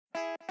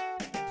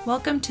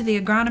Welcome to the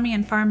Agronomy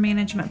and Farm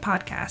Management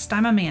Podcast.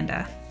 I'm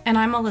Amanda. And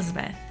I'm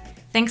Elizabeth.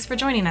 Thanks for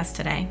joining us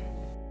today.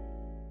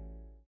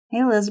 Hey,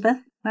 Elizabeth.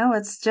 Well,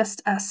 it's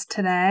just us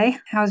today.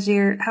 How'd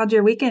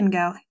your weekend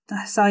go?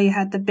 I saw you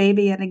had the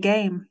baby at a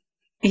game.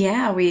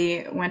 Yeah,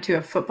 we went to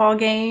a football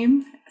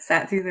game,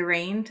 sat through the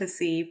rain to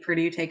see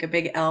Purdue take a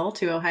big L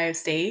to Ohio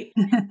State.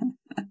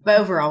 But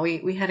overall,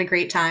 we had a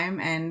great time,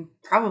 and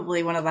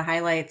probably one of the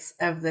highlights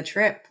of the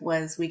trip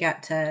was we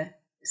got to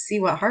see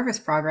what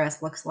harvest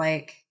progress looks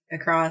like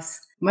across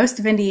most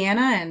of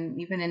Indiana and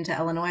even into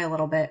Illinois a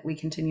little bit. We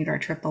continued our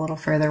trip a little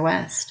further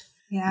west.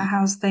 Yeah,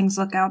 how's things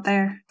look out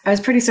there? I was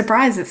pretty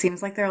surprised. It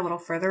seems like they're a little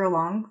further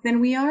along than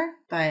we are.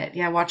 But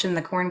yeah, watching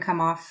the corn come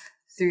off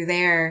through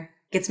there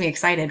gets me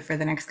excited for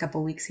the next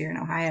couple of weeks here in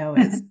Ohio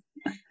as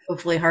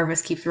hopefully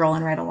harvest keeps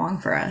rolling right along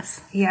for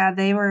us. Yeah,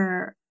 they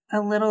were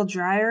a little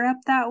drier up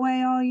that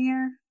way all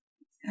year.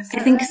 I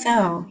think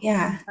so,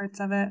 yeah. Parts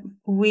of it.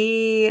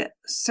 We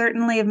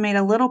certainly have made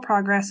a little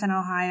progress in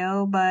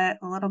Ohio, but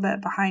a little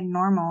bit behind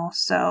normal.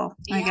 So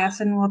yeah. I guess,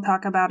 and we'll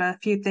talk about a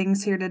few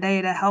things here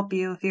today to help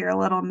you if you're a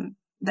little,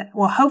 that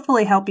will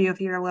hopefully help you if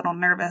you're a little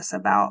nervous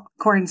about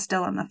corn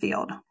still in the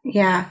field.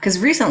 Yeah, because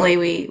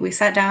recently we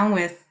sat down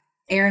with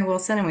Aaron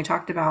Wilson and we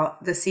talked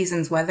about the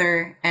season's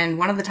weather. And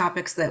one of the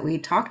topics that we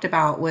talked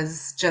about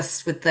was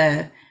just with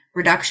the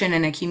reduction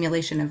and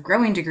accumulation of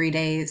growing degree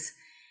days,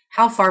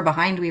 how far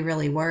behind we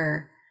really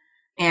were.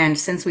 And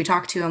since we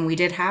talked to him, we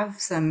did have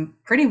some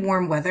pretty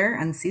warm weather,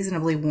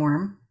 unseasonably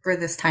warm for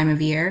this time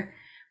of year,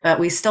 but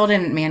we still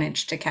didn't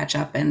manage to catch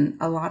up. And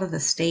a lot of the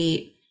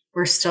state,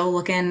 we're still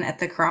looking at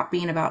the crop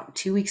being about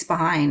 2 weeks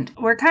behind.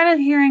 We're kind of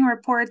hearing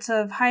reports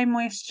of high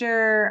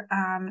moisture,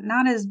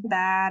 not as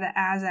bad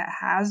as it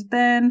has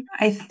been.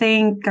 I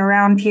think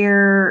around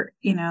here,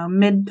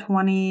 mid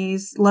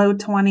 20s, low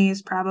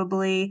 20s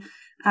probably.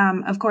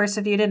 Of course,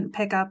 if you didn't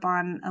pick up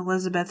on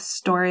Elizabeth's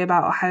story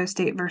about Ohio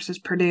State versus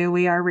Purdue,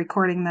 we are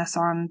recording this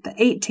on the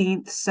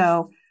 18th,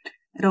 so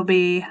it'll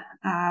be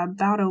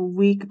about a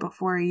week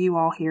before you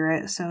all hear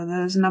it. So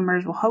those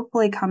numbers will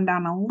hopefully come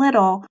down a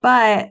little,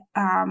 but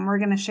we're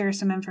going to share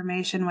some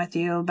information with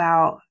you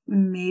about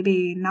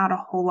maybe not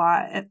a whole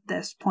lot at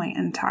this point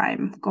in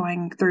time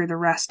going through the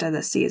rest of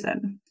the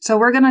season. So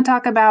we're going to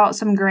talk about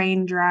some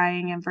grain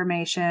drying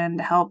information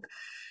to help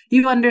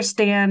you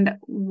understand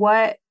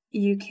what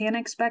you can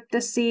expect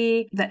to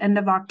see the end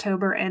of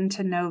October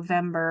into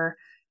November,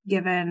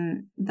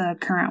 given the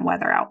current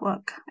weather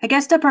outlook. I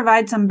guess to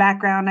provide some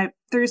background, I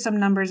threw some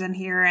numbers in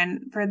here.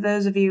 And for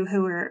those of you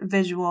who are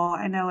visual,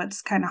 I know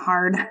it's kind of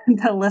hard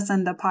to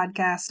listen to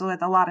podcasts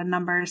with a lot of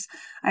numbers.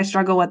 I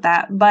struggle with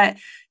that. But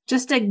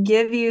just to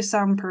give you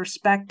some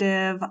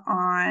perspective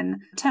on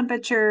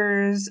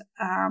temperatures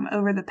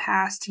over the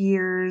past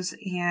years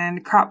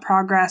and crop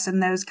progress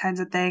and those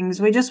kinds of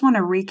things, we just want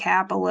to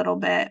recap a little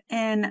bit.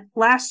 And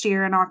last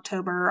year in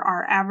October,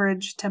 our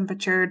average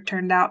temperature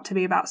turned out to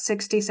be about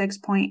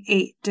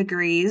 66.8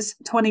 degrees.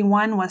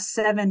 21 was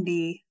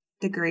 70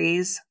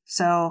 degrees.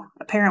 So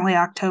apparently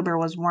October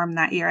was warm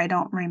that year. I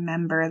don't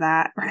remember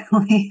that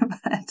really,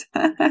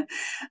 but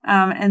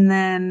and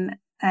then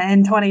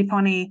in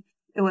 2020,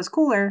 it was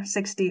cooler,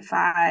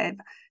 65,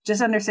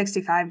 just under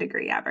 65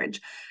 degree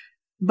average.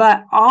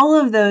 But all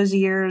of those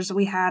years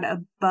we had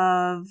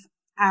above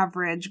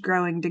average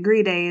growing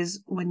degree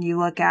days when you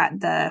look at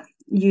the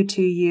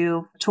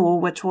U2U tool,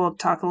 which we'll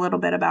talk a little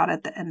bit about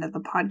at the end of the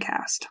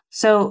podcast.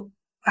 So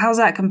how's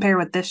that compare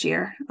with this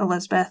year,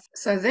 Elizabeth?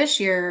 So this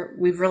year,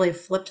 we've really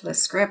flipped the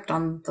script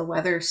on the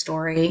weather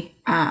story.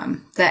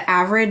 The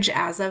average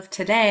as of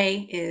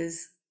today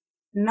is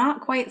not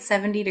quite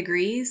 70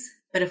 degrees,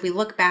 but if we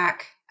look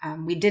back,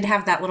 we did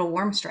have that little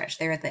warm stretch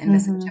there at the end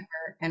of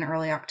September and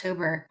early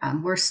October.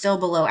 We're still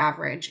below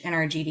average in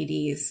our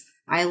GDDs.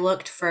 I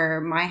looked for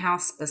my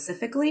house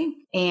specifically,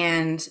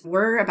 and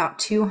we're about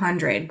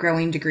 200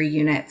 growing degree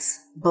units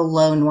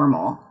below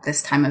normal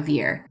this time of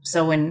year.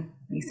 So when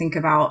you think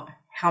about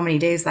how many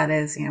days that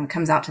is, it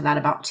comes out to that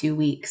about 2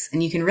 weeks.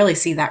 And you can really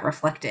see that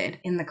reflected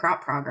in the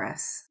crop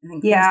progress.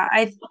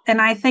 I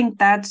think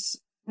that's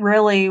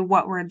really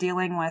what we're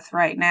dealing with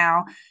right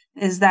now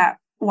is that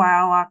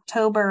while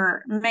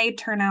October may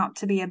turn out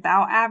to be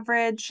about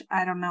average,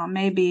 I don't know,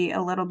 maybe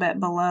a little bit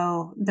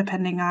below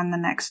depending on the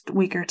next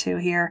week or two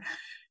here.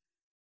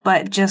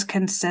 But just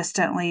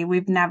consistently,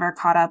 we've never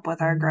caught up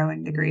with our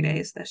growing degree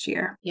days this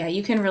year. Yeah,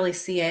 you can really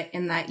see it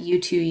in that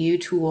U2U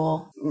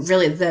tool.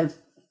 Really, the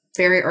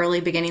very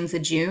early beginnings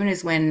of June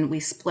is when we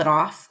split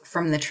off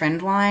from the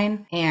trend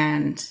line.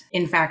 And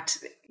in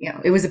fact,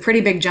 it was a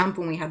pretty big jump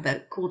when we had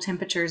the cool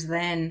temperatures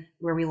then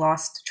where we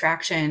lost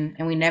traction,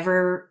 and we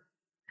never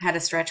had a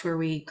stretch where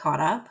we caught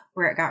up,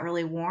 where it got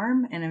really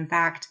warm. And in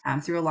fact,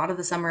 through a lot of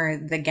the summer,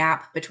 the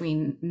gap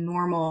between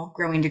normal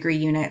growing degree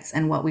units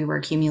and what we were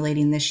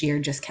accumulating this year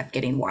just kept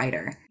getting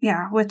wider.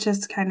 Yeah, which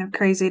is kind of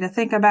crazy to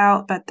think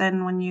about. But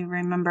then when you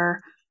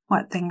remember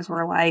what things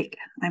were like,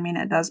 I mean,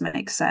 it does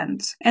make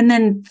sense. And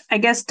then I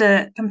guess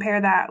to compare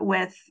that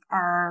with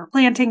our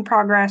planting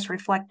progress,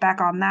 reflect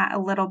back on that a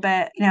little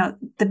bit.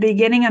 The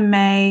beginning of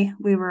May,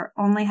 we were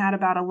only had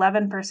about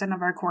 11%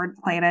 of our corn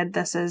planted.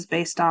 This is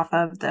based off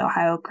of the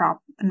Ohio Crop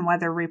and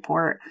Weather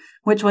Report,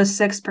 which was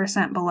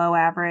 6% below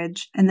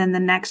average. And then the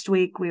next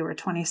week, we were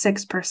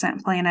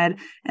 26% planted.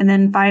 And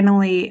then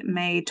finally,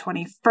 May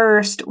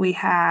 21st, we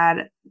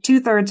had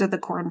 2/3 of the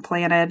corn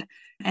planted.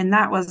 And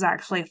that was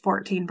actually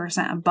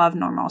 14% above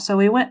normal. So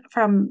we went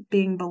from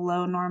being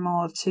below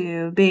normal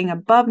to being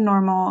above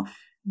normal.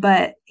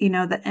 But,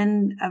 the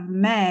end of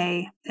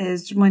May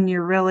is when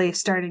you're really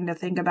starting to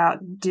think about,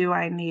 do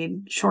I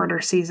need shorter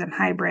season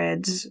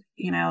hybrids,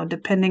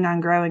 depending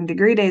on growing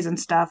degree days and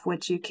stuff,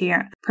 which you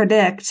can't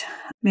predict.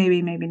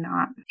 Maybe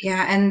not.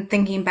 Yeah. And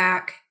thinking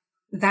back,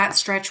 that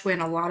stretch when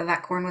a lot of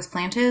that corn was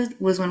planted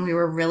was when we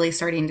were really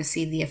starting to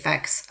see the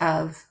effects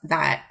of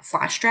that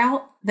flash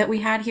drought that we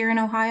had here in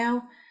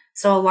Ohio.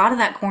 So a lot of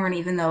that corn,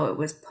 even though it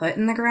was put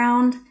in the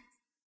ground,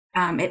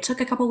 it took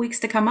a couple weeks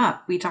to come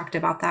up. We talked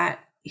about that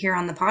here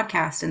on the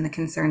podcast and the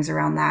concerns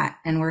around that.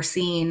 And we're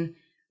seeing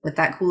with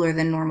that cooler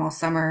than normal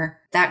summer,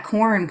 that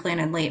corn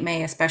planted late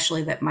May,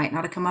 especially that might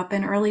not have come up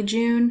in early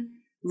June,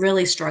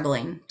 really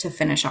struggling to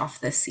finish off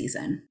this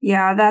season.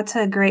 Yeah, that's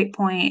a great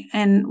point.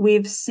 And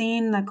we've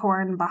seen the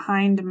corn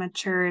behind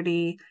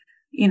maturity,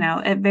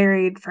 it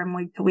varied from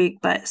week to week,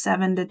 but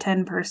 7 to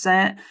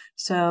 10%.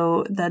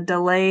 So the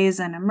delays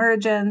in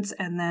emergence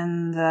and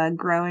then the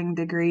growing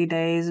degree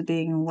days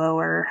being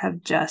lower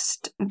have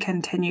just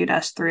continued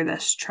us through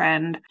this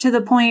trend to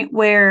the point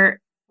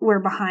where we're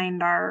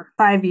behind our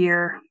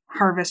 5-year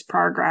harvest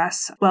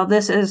progress. Well,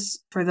 this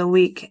is for the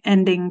week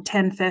ending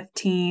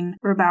 10/15.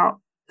 We're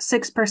about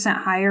 6%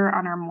 higher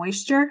on our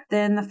moisture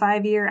than the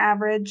 5-year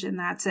average, and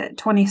that's at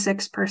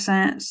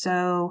 26%.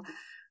 So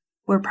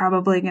we're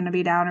probably going to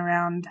be down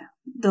around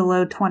the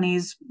low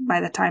 20s by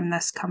the time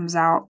this comes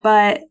out.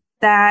 But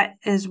that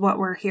is what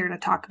we're here to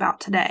talk about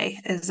today,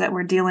 is that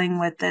we're dealing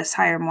with this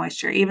higher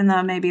moisture. Even though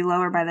it may be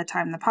lower by the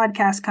time the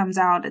podcast comes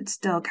out, it's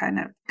still kind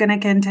of going to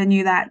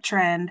continue that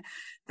trend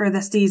for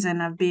the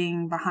season of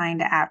being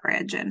behind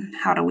average. And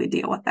how do we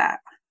deal with that?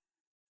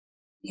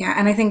 Yeah,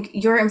 and I think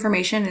your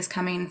information is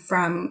coming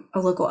from a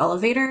local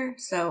elevator.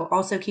 So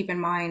also keep in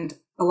mind,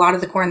 a lot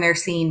of the corn they're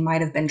seeing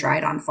might have been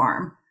dried on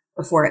farm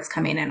before it's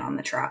coming in on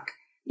the truck.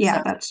 Yeah,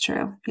 so that's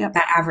true. Yep.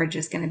 That average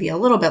is going to be a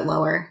little bit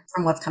lower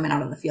from what's coming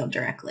out of the field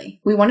directly.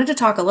 We wanted to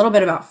talk a little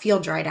bit about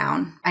field dry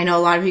down. I know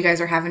a lot of you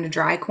guys are having to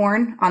dry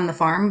corn on the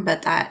farm,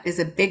 but that is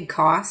a big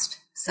cost.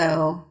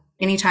 So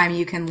anytime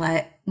you can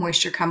let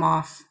moisture come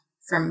off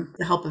from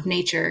the help of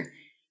nature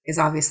is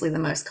obviously the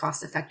most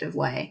cost-effective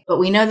way. But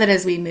we know that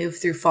as we move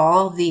through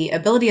fall, the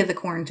ability of the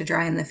corn to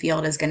dry in the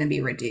field is going to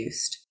be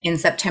reduced. In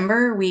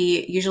September,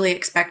 we usually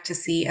expect to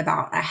see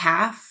about a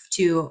half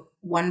to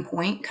 1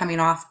 point coming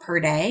off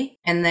per day.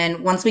 And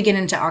then once we get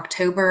into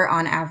October,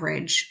 on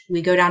average,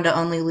 we go down to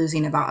only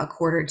losing about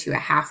 1/4 to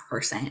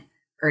 0.5%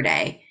 per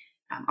day.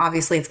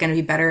 Obviously, it's going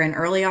to be better in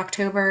early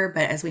October,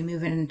 but as we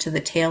move into the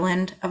tail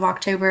end of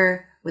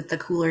October, with the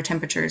cooler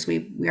temperatures,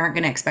 we aren't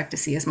going to expect to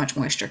see as much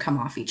moisture come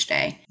off each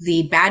day.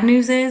 The bad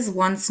news is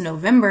once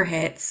November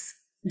hits,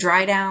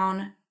 dry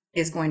down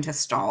is going to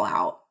stall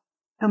out.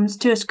 Comes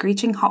to a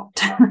screeching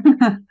halt.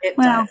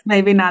 Well,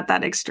 maybe not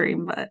that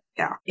extreme, but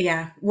yeah.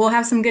 Yeah, we'll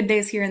have some good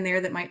days here and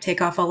there that might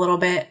take off a little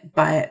bit,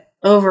 but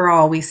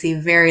overall, we see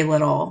very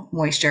little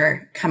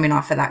moisture coming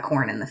off of that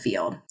corn in the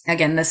field.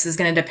 Again, this is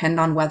going to depend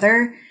on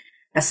weather,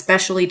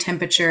 especially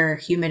temperature,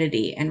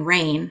 humidity, and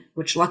rain,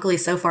 which luckily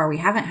so far we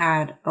haven't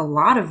had a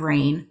lot of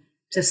rain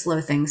to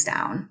slow things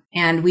down.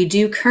 And we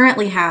do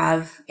currently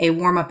have a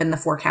warm up in the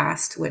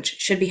forecast, which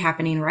should be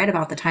happening right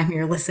about the time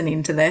you're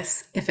listening to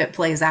this, if it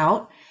plays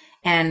out.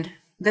 And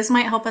this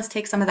might help us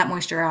take some of that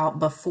moisture out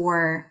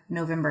before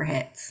November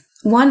hits.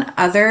 One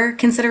other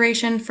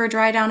consideration for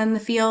dry down in the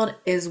field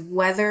is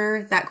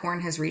whether that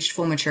corn has reached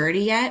full maturity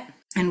yet.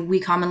 And we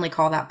commonly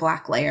call that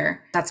black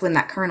layer. That's when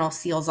that kernel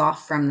seals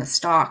off from the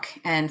stalk.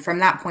 And from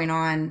that point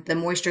on, the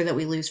moisture that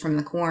we lose from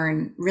the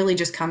corn really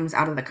just comes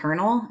out of the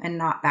kernel and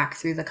not back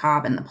through the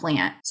cob and the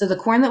plant. So the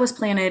corn that was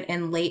planted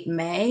in late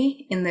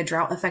May in the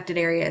drought affected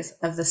areas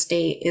of the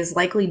state is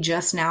likely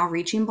just now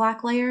reaching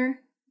black layer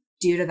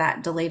due to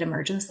that delayed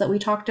emergence that we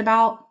talked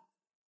about.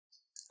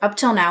 Up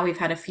till now, we've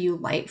had a few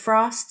light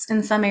frosts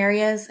in some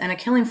areas, and a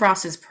killing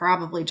frost is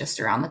probably just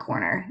around the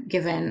corner,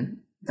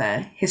 given the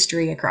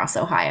history across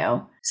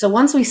Ohio. So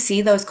once we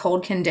see those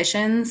cold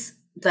conditions,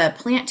 the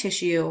plant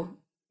tissue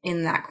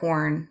in that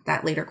corn,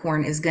 that later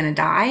corn, is going to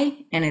die,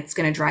 and it's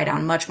going to dry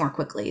down much more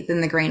quickly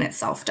than the grain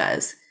itself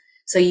does.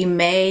 So you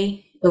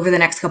may, over the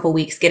next couple of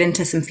weeks, get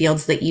into some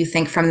fields that you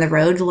think from the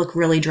road look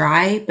really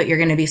dry, but you're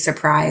going to be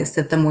surprised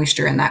that the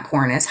moisture in that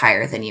corn is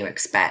higher than you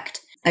expect.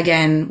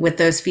 Again, with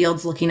those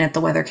fields looking at the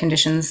weather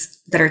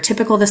conditions that are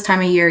typical this time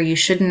of year, you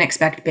shouldn't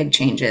expect big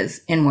changes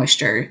in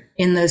moisture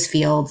in those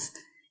fields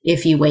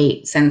if you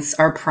wait, since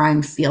our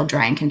prime field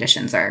drying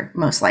conditions are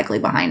most likely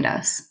behind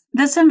us.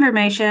 This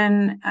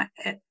information,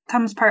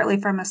 comes partly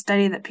from a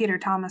study that Peter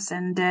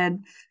Thomason did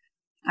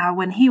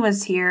when he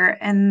was here,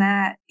 and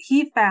that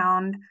he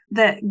found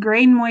that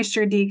grain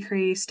moisture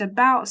decreased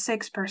about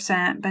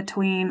 6%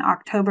 between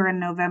October and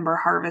November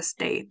harvest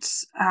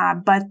dates.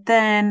 But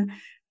then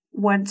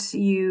once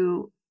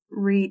you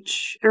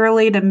reach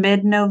early to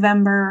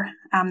mid-November,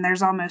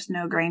 there's almost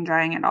no grain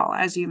drying at all,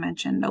 as you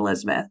mentioned,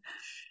 Elizabeth.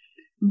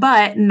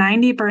 But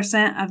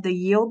 90% of the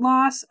yield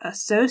loss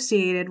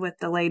associated with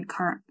delayed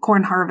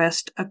corn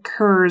harvest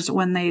occurs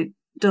when they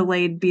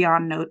delayed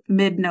beyond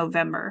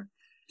mid-November.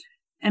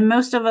 And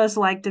most of us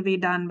like to be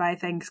done by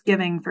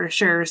Thanksgiving for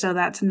sure. So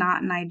that's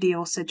not an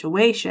ideal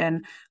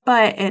situation,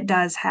 but it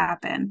does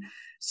happen.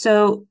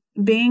 So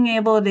being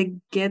able to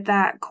get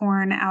that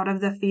corn out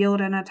of the field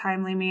in a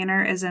timely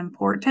manner is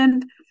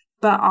important,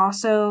 but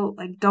also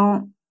like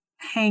don't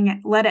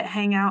let it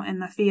hang out in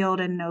the field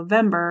in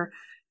November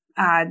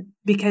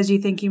because you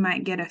think you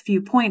might get a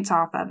few points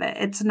off of it.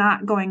 It's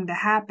not going to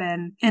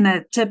happen in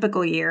a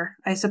typical year.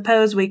 I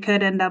suppose we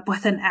could end up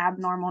with an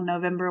abnormal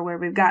November where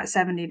we've got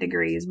 70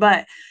 degrees,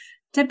 but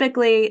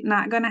typically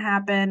not going to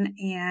happen.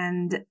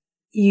 And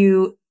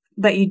you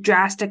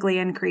drastically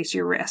increase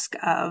your risk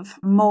of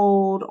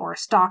mold or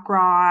stalk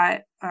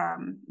rot,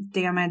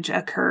 damage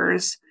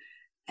occurs.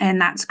 And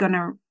that's going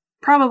to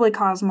probably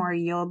cause more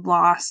yield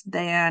loss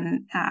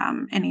than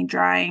any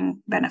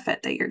drying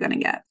benefit that you're going to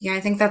get. Yeah,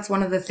 I think that's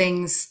one of the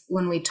things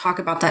when we talk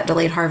about that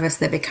delayed harvest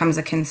that becomes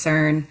a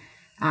concern.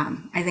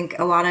 I think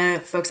a lot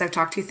of folks I've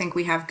talked to think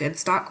we have good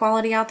stock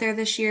quality out there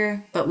this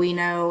year, but we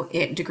know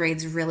it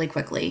degrades really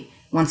quickly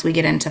once we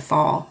get into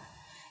fall.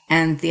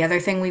 And the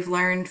other thing we've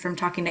learned from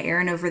talking to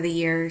Aaron over the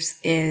years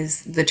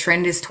is the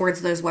trend is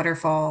towards those wetter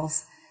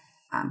falls.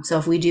 So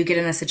if we do get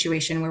in a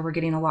situation where we're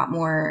getting a lot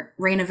more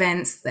rain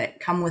events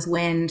that come with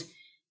wind,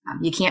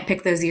 you can't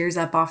pick those ears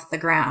up off the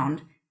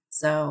ground.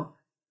 So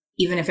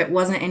even if it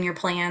wasn't in your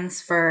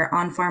plans for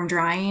on-farm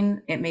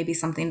drying, it may be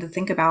something to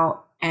think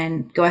about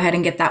and go ahead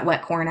and get that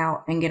wet corn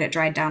out and get it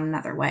dried down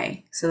another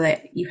way so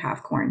that you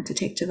have corn to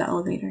take to the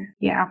elevator.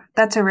 Yeah,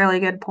 that's a really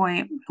good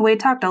point. We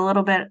talked a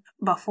little bit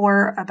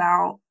before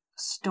about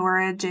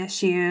storage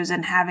issues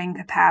and having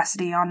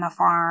capacity on the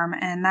farm,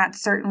 and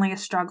that's certainly a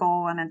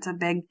struggle, and it's a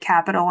big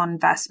capital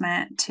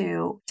investment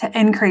to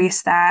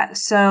increase that.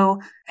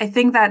 So I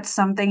think that's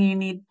something you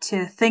need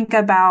to think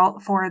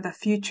about for the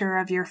future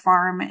of your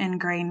farm and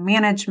grain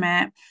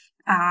management.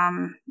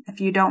 If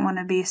you don't want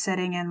to be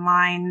sitting in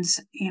lines,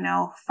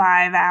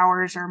 5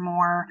 hours or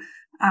more,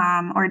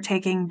 or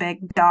taking big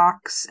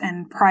docks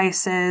and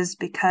prices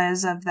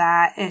because of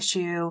that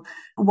issue,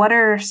 what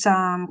are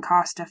some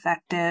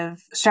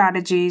cost-effective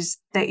strategies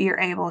that you're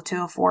able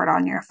to afford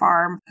on your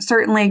farm?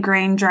 Certainly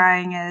grain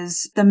drying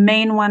is the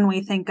main one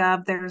we think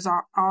of. There's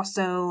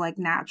also like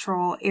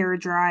natural air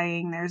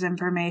drying. There's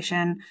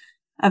information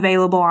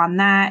available on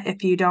that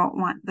if you don't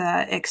want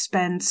the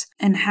expense,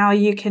 and how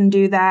you can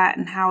do that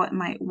and how it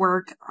might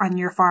work on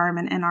your farm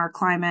and in our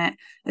climate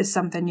is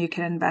something you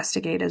can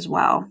investigate as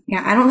well.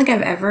 Yeah, I don't think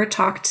I've ever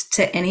talked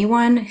to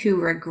anyone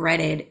who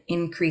regretted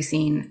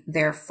increasing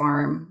their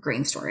farm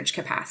grain storage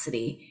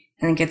capacity.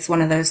 I think it's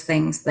one of those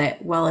things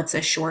that, while it's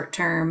a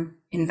short-term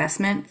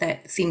investment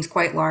that seems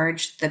quite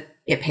large, that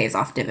it pays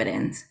off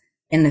dividends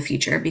in the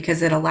future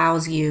because it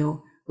allows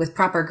you, with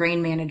proper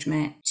grain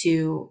management,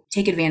 to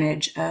take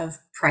advantage of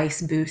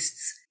price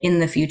boosts in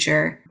the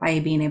future by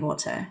being able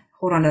to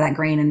hold on to that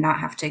grain and not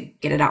have to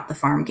get it out the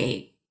farm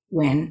gate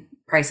when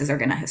prices are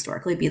going to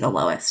historically be the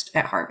lowest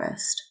at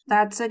harvest.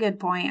 That's a good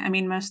point. I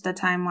mean, most of the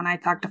time when I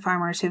talk to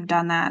farmers who've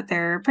done that,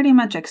 they're pretty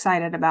much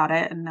excited about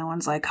it, and no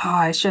one's like, oh,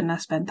 I shouldn't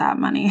have spent that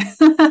money.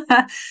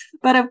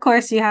 But of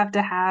course, you have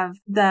to have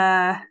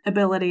the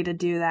ability to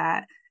do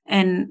that.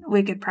 And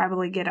we could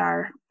probably get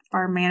our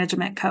farm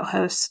management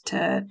co-host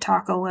to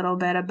talk a little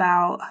bit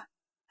about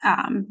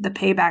the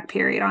payback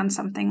period on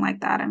something like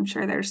that. I'm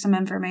sure there's some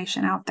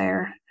information out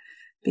there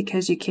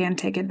because you can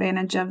take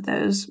advantage of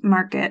those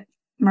market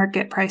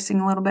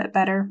pricing a little bit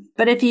better.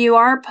 But if you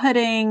are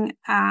putting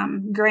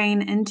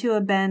grain into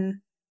a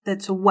bin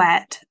that's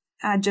wet,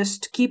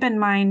 just keep in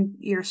mind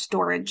your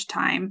storage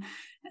time.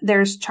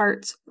 There's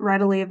charts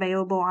readily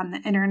available on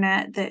the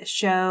internet that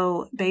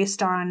show,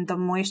 based on the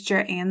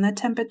moisture and the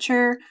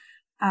temperature,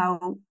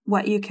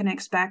 what you can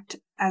expect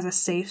as a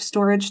safe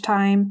storage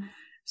time.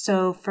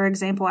 So, for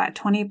example, at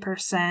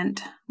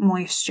 20%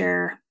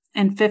 moisture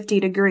and 50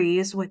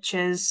 degrees, which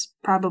is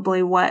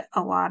probably what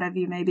a lot of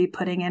you may be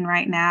putting in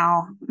right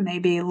now,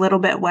 maybe a little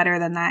bit wetter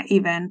than that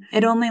even,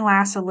 it only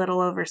lasts a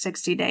little over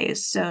 60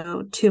 days,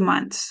 so 2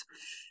 months.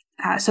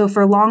 So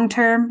for long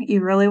term,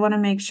 you really want to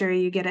make sure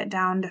you get it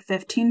down to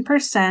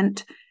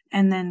 15%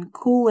 and then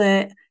cool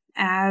it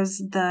as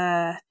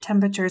the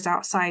temperatures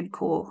outside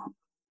cool.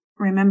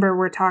 Remember,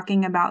 we're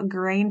talking about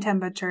grain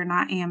temperature,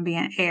 not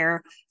ambient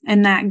air,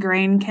 and that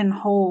grain can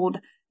hold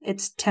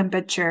its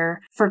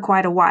temperature for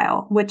quite a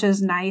while, which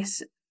is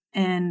nice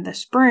in the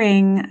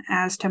spring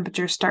as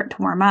temperatures start to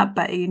warm up,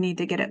 but you need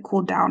to get it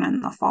cooled down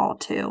in the fall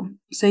too.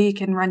 So you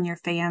can run your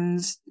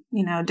fans,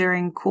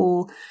 during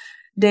cool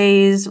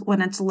days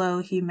when it's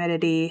low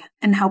humidity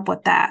and help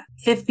with that.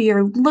 If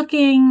you're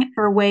looking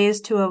for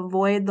ways to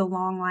avoid the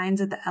long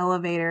lines at the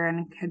elevator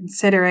and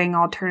considering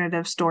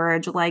alternative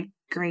storage like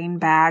grain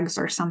bags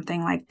or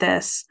something like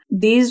this,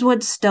 these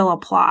would still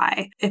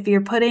apply. If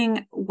you're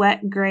putting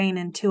wet grain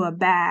into a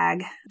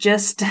bag,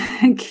 just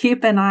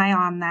keep an eye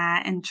on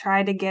that and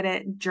try to get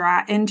it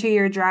dry into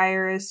your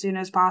dryer as soon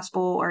as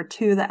possible or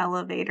to the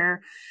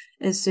elevator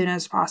as soon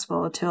as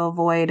possible to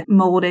avoid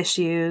mold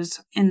issues,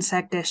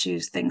 insect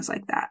issues, things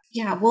like that.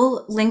 Yeah,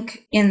 we'll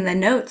link in the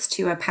notes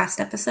to a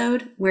past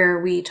episode where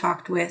we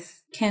talked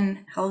with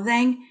Ken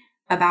Helvang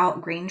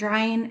about grain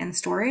drying and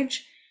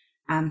storage.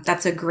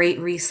 That's a great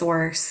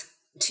resource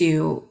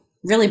to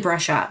really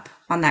brush up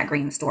on that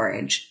grain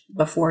storage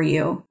before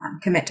you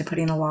commit to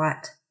putting a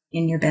lot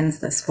in your bins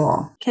this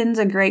fall. Ken's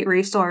a great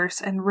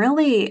resource and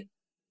really,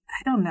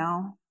 I don't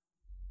know,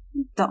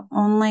 the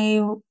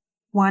only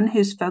one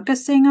who's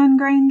focusing on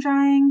grain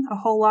drying a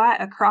whole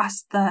lot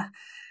across the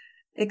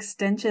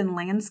extension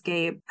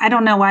landscape. I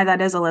don't know why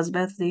that is,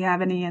 Elizabeth. Do you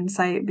have any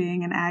insight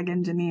being an ag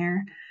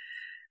engineer?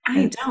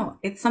 I don't.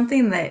 It's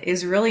something that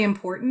is really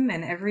important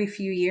and every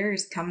few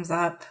years comes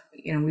up.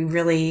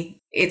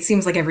 It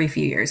seems like every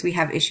few years we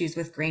have issues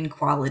with grain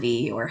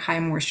quality or high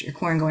moisture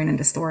corn going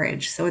into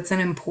storage. So it's an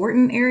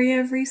important area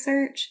of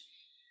research,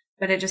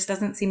 but it just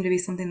doesn't seem to be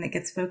something that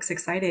gets folks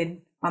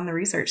excited on the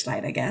research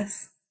side, I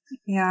guess.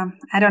 Yeah,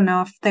 I don't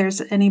know if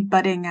there's any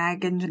budding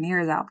ag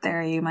engineers out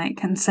there. You might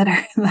consider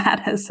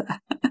that as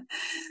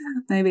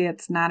maybe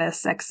it's not as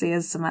sexy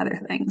as some other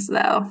things,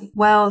 though.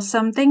 Well,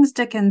 some things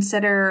to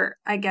consider,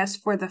 I guess,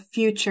 for the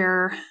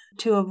future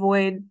to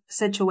avoid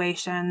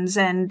situations,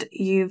 and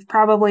you've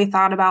probably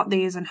thought about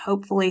these and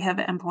hopefully have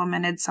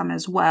implemented some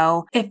as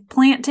well. If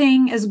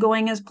planting is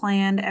going as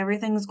planned,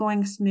 everything's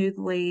going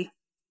smoothly,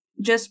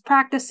 just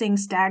practicing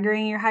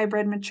staggering your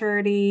hybrid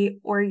maturity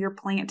or your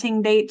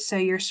planting date so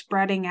you're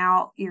spreading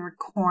out your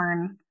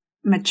corn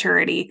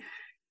maturity.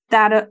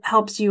 That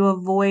helps you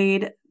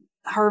avoid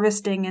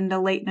harvesting into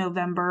late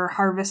November,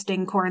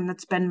 harvesting corn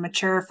that's been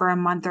mature for a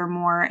month or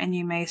more, and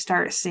you may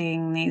start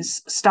seeing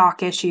these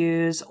stalk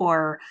issues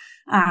or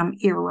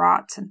ear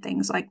rots and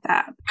things like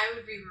that. I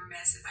would be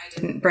remiss if I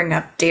didn't bring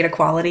up data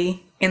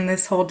quality in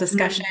this whole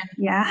discussion.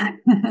 Yeah.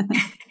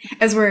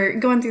 As we're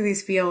going through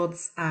these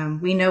fields,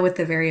 we know with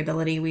the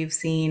variability we've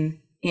seen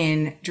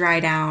in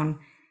Drydown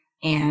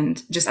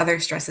and just other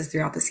stresses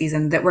throughout the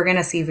season that we're going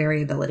to see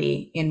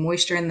variability in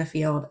moisture in the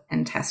field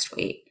and test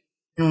weight.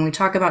 And when we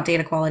talk about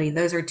data quality,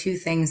 those are two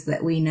things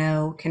that we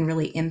know can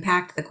really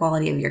impact the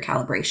quality of your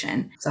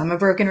calibration. So I'm a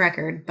broken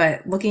record,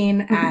 but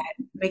looking at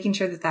making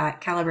sure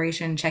that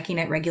calibration, checking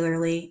it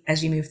regularly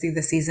as you move through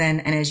the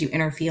season and as you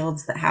enter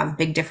fields that have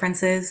big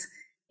differences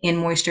in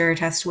moisture or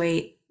test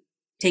weight,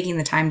 taking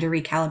the time to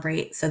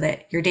recalibrate so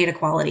that your data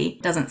quality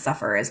doesn't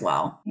suffer as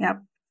well.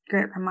 Yep.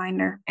 Great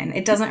reminder. And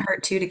it doesn't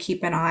hurt too to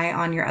keep an eye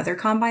on your other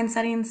combine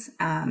settings,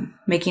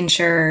 making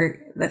sure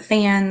the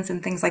fans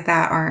and things like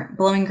that aren't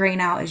blowing grain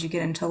out as you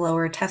get into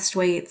lower test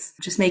weights,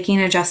 just making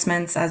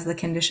adjustments as the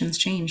conditions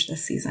change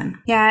this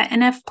season. Yeah,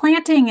 and if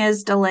planting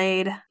is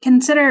delayed,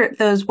 consider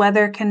those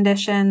weather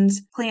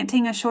conditions.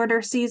 Planting a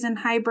shorter season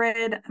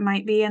hybrid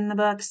might be in the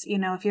books.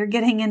 If you're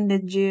getting into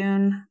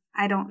June,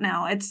 I don't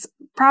know. It's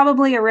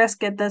probably a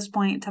risk at this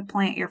point to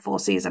plant your full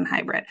season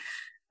hybrid.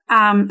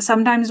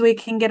 Sometimes we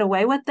can get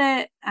away with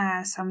it.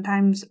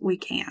 Sometimes we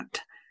can't.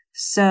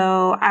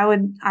 So I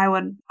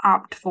would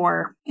opt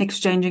for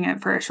exchanging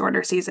it for a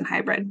shorter season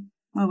hybrid.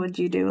 What would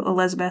you do,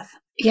 Elizabeth?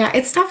 Yeah,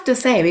 it's tough to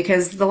say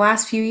because the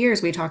last few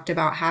years we talked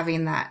about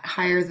having that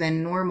higher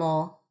than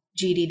normal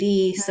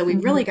GDD. So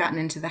we've really gotten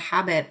into the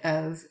habit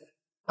of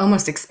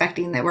almost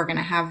expecting that we're going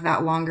to have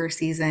that longer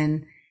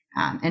season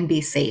and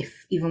be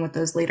safe, even with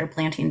those later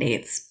planting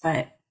dates.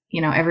 But,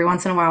 every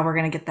once in a while we're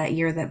going to get that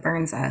year that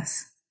burns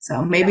us.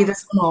 So maybe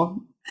this one will,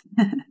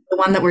 the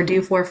one that we're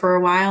due for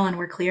a while and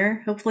we're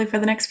clear, hopefully for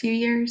the next few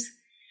years.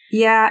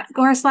 Yeah, of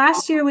course,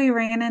 last year we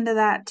ran into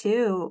that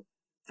too.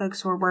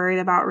 Folks were worried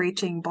about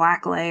reaching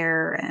black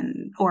layer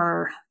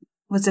or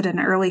was it an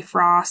early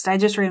frost? I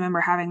just remember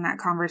having that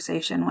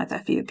conversation with a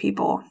few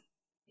people.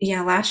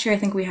 Yeah, last year I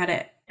think we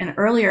had an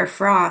earlier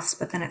frost,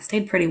 but then it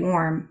stayed pretty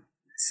warm.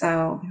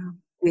 So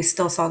we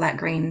still saw that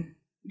grain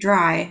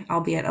dry,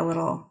 albeit a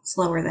little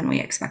slower than we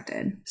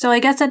expected. So I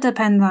guess it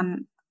depends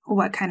on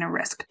what kind of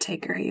risk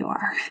taker you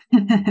are.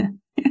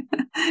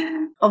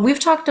 We've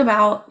talked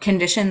about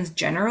conditions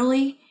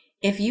generally.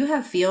 If you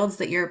have fields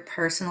that you're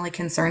personally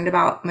concerned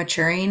about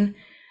maturing,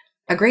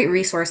 a great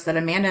resource that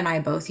Amanda and I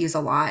both use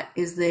a lot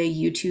is the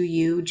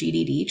U2U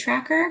GDD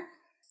tracker.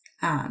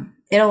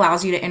 It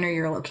allows you to enter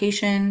your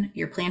location,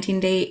 your planting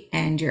date,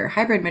 and your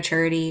hybrid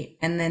maturity,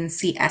 and then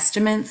see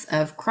estimates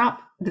of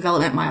crop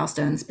development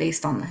milestones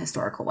based on the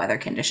historical weather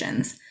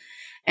conditions.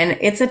 And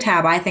it's a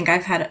tab I think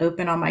I've had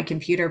open on my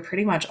computer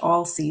pretty much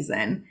all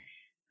season,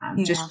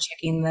 just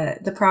checking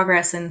the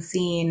progress and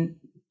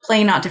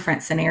playing out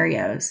different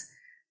scenarios.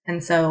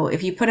 And so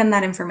if you put in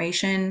that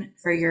information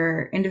for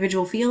your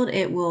individual field,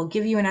 it will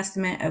give you an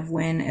estimate of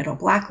when it'll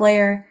black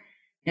layer.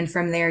 And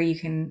from there, you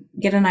can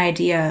get an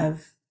idea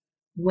of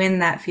when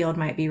that field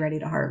might be ready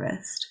to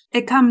harvest.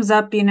 It comes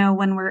up,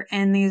 when we're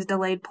in these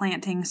delayed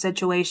planting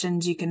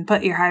situations, you can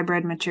put your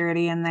hybrid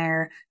maturity in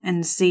there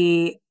and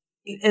see,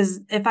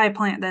 if I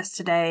plant this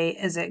today,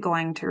 is it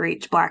going to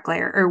reach black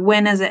layer, or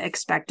when is it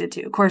expected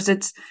to? Of course,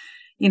 it's,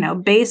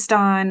 based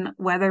on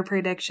weather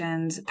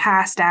predictions,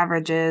 past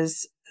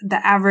averages,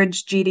 the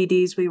average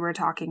GDDs we were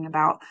talking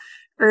about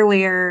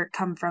earlier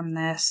come from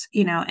this,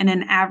 in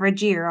an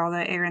average year, although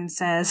Aaron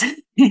says,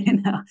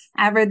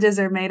 averages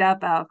are made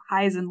up of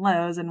highs and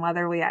lows, and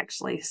whether we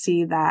actually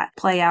see that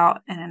play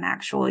out in an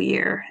actual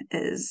year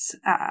is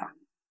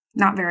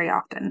not very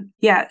often.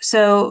 Yeah.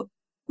 So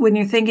when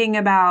you're thinking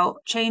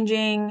about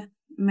changing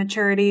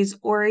maturities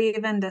or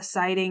even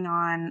deciding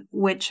on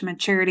which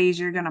maturities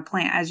you're going to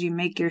plant as you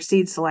make your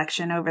seed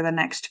selection over the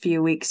next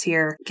few weeks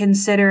here,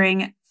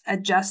 considering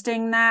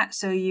adjusting that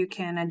so you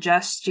can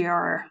adjust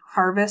your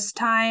harvest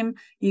time,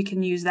 you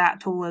can use that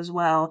tool as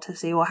well to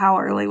see, well, how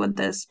early would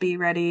this be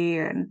ready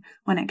and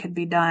when it could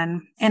be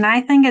done. And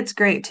I think it's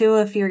great too,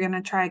 if you're going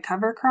to try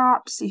cover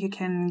crops, you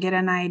can get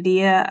an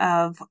idea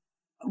of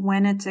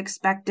when it's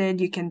expected.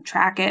 You can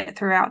track it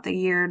throughout the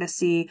year to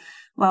see,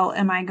 well,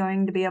 am I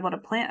going to be able to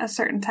plant a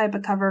certain type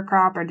of cover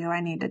crop, or do I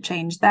need to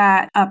change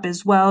that up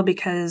as well,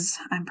 because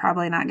I'm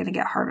probably not going to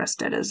get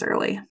harvested as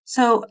early.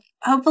 So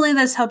hopefully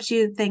this helps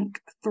you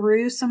think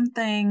through some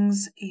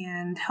things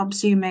and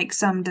helps you make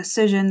some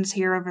decisions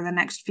here over the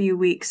next few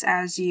weeks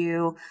as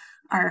you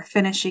are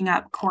finishing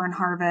up corn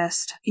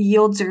harvest.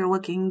 Yields are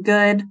looking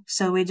good,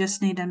 so we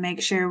just need to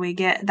make sure we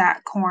get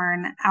that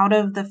corn out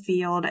of the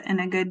field in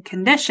a good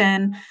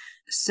condition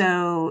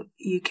so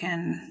you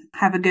can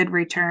have a good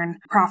return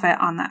profit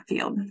on that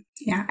field.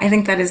 Yeah, I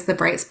think that is the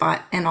bright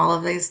spot in all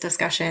of these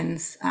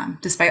discussions.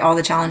 Despite all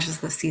the challenges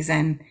this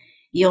season,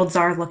 yields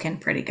are looking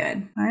pretty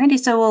good. Alrighty,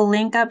 so we'll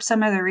link up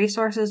some of the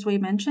resources we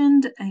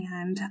mentioned,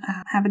 and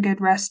have a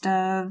good rest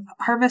of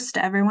harvest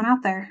to everyone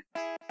out there.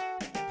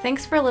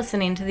 Thanks for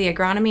listening to the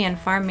Agronomy and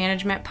Farm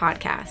Management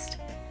Podcast.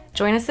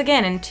 Join us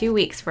again in 2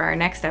 weeks for our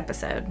next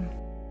episode.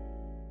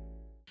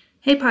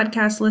 Hey,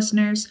 podcast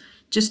listeners.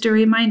 Just a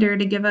reminder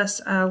to give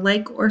us a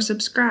like or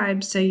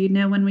subscribe so you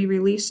know when we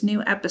release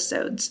new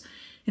episodes.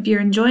 If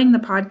you're enjoying the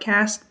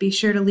podcast, be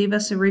sure to leave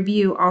us a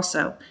review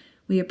also.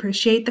 We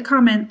appreciate the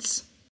comments.